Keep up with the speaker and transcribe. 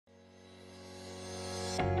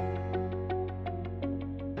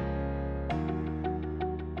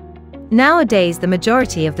Nowadays, the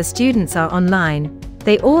majority of the students are online.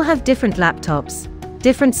 They all have different laptops,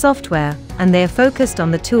 different software, and they are focused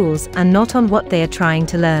on the tools and not on what they are trying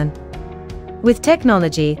to learn. With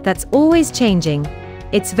technology that's always changing,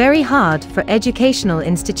 it's very hard for educational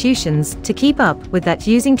institutions to keep up with that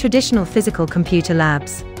using traditional physical computer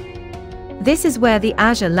labs. This is where the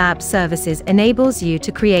Azure Lab Services enables you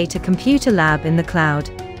to create a computer lab in the cloud.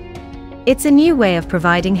 It's a new way of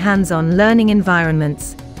providing hands-on learning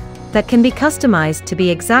environments that can be customized to be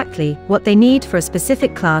exactly what they need for a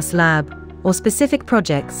specific class lab or specific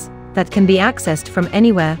projects that can be accessed from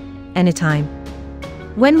anywhere, anytime.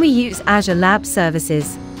 When we use Azure Lab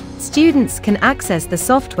Services, students can access the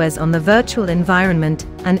softwares on the virtual environment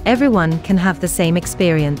and everyone can have the same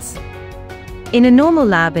experience. In a normal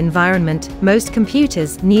lab environment, most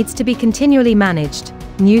computers needs to be continually managed.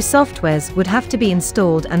 New softwares would have to be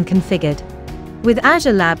installed and configured. With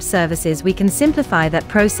Azure Lab Services, we can simplify that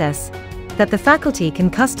process, that the faculty can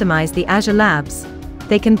customize the Azure Labs.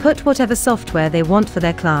 They can put whatever software they want for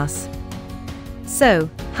their class. So,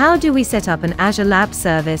 how do we set up an Azure Lab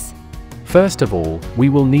Service? First of all, we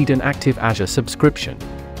will need an active Azure subscription.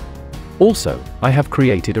 Also, I have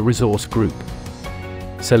created a resource group.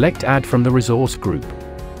 Select Add from the resource group.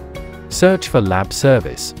 Search for Lab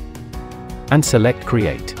Service. And select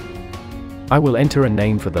Create. I will enter a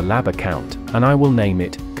name for the lab account, and I will name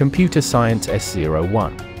it Computer Science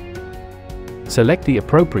S01. Select the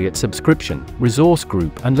appropriate subscription, resource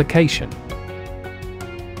group and location.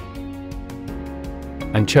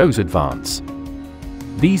 And choose Advance.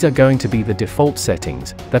 These are going to be the default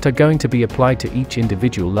settings that are going to be applied to each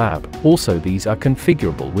individual lab. Also, these are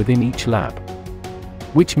configurable within each lab,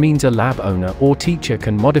 which means a lab owner or teacher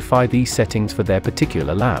can modify these settings for their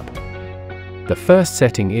particular lab. The first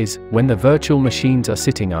setting is when the virtual machines are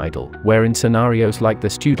sitting idle, where in scenarios like the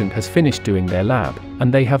student has finished doing their lab,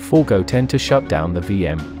 and they have forgotten to shut down the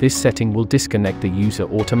VM, this setting will disconnect the user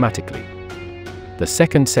automatically. The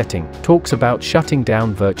second setting talks about shutting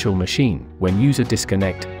down virtual machine when user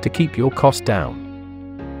disconnect to keep your cost down.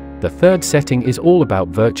 The third setting is all about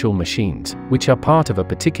virtual machines, which are part of a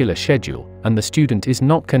particular schedule, and the student is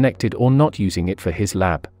not connected or not using it for his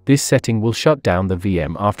lab. This setting will shut down the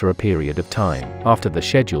VM after a period of time, after the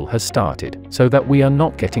schedule has started, so that we are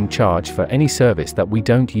not getting charged for any service that we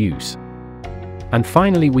don't use. And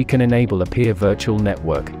finally, we can enable a peer virtual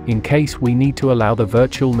network, in case we need to allow the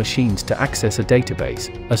virtual machines to access a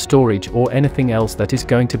database, a storage or anything else that is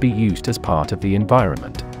going to be used as part of the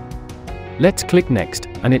environment. Let's click Next,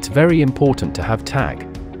 and it's very important to have tag.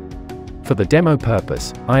 For the demo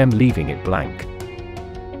purpose, I am leaving it blank.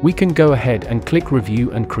 We can go ahead and click Review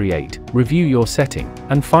and Create, review your setting,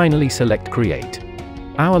 and finally select Create.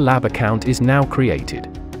 Our lab account is now created.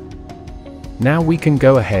 Now we can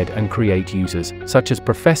go ahead and create users, such as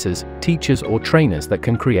professors, teachers or trainers that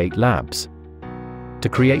can create labs. To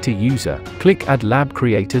create a user, click Add Lab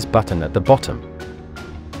Creators button at the bottom.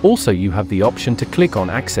 Also, you have the option to click on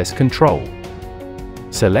Access Control.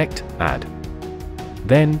 Select Add.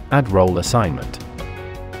 Then, add role assignment.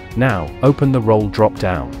 Now, open the role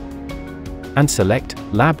drop-down. And select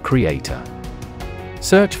Lab Creator.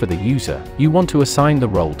 Search for the user you want to assign the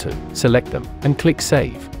role to, select them, and click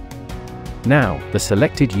Save. Now, the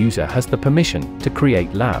selected user has the permission to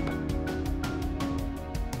create lab.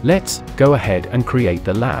 Let's go ahead and create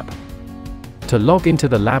the lab. To log into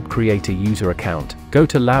the Lab Creator user account, go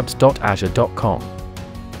to labs.azure.com.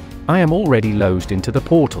 I am already logged into the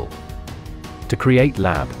portal. To create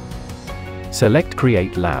lab, select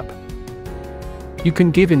Create Lab. You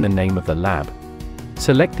can give in the name of the lab.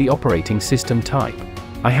 Select the operating system type.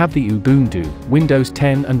 I have the Ubuntu, Windows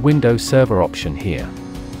 10 and Windows Server option here.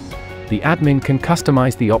 The admin can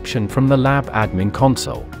customize the option from the Lab Admin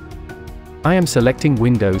console. I am selecting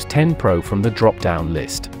Windows 10 Pro from the drop-down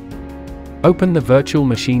list. Open the virtual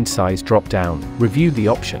machine size drop-down, review the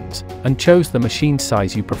options, and choose the machine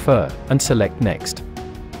size you prefer, and select Next.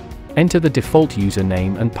 Enter the default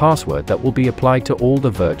username and password that will be applied to all the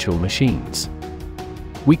virtual machines.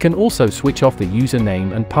 We can also switch off the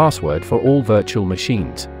username and password for all virtual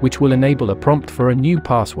machines, which will enable a prompt for a new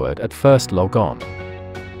password at first log on.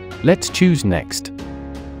 Let's choose Next.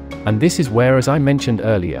 And this is where, as I mentioned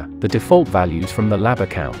earlier, the default values from the lab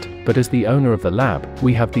account, but as the owner of the lab,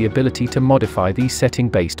 we have the ability to modify these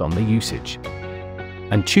settings based on the usage.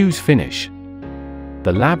 And choose Finish.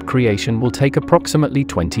 The lab creation will take approximately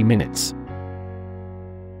 20 minutes.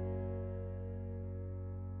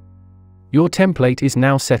 Your template is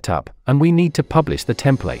now set up, and we need to publish the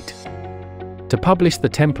template. To publish the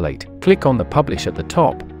template, click on the Publish at the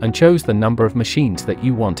top, and choose the number of machines that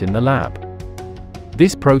you want in the lab.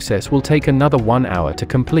 This process will take another 1 hour to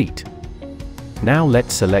complete. Now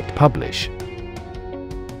let's select Publish.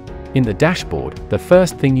 In the dashboard, the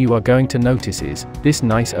first thing you are going to notice is this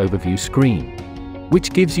nice overview screen,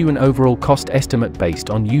 which gives you an overall cost estimate based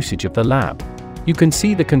on usage of the lab. You can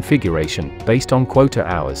see the configuration based on quota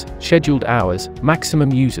hours, scheduled hours,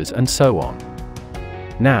 maximum users, and so on.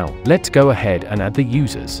 Now, let's go ahead and add the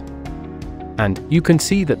users. And you can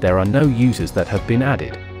see that there are no users that have been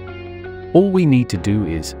added. All we need to do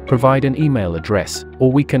is provide an email address, or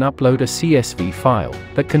we can upload a CSV file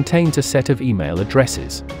that contains a set of email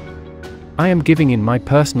addresses. I am giving in my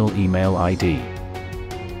personal email ID.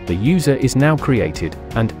 The user is now created,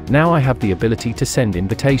 and now I have the ability to send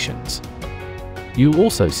invitations. You'll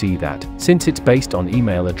also see that, since it's based on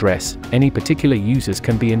email address, any particular users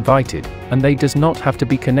can be invited, and they does not have to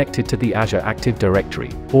be connected to the Azure Active Directory,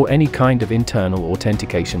 or any kind of internal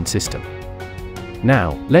authentication system.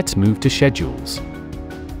 Now, let's move to Schedules.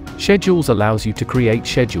 Schedules allows you to create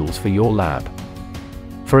schedules for your lab.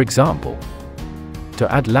 For example,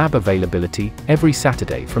 to add lab availability every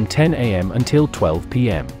Saturday from 10 a.m. until 12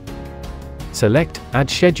 p.m. Select Add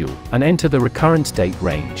Schedule and enter the recurrence date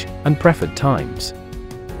range and preferred times.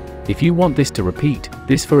 If you want this to repeat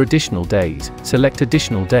this for additional days, select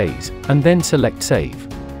Additional Days and then select Save.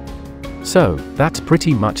 So, that's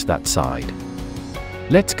pretty much that side.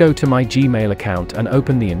 Let's go to my Gmail account and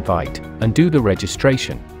open the invite and do the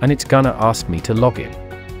registration, and it's gonna ask me to log in.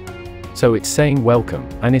 So it's saying welcome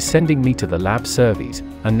and is sending me to the lab service,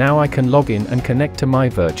 and now I can log in and connect to my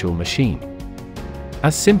virtual machine.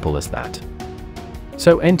 As simple as that.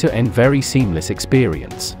 So end-to-end very seamless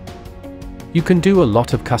experience. You can do a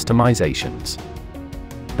lot of customizations.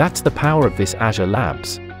 That's the power of this Azure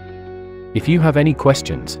Labs. If you have any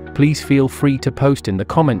questions, please feel free to post in the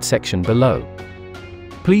comment section below.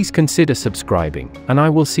 Please consider subscribing, and I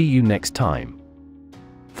will see you next time.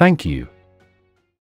 Thank you.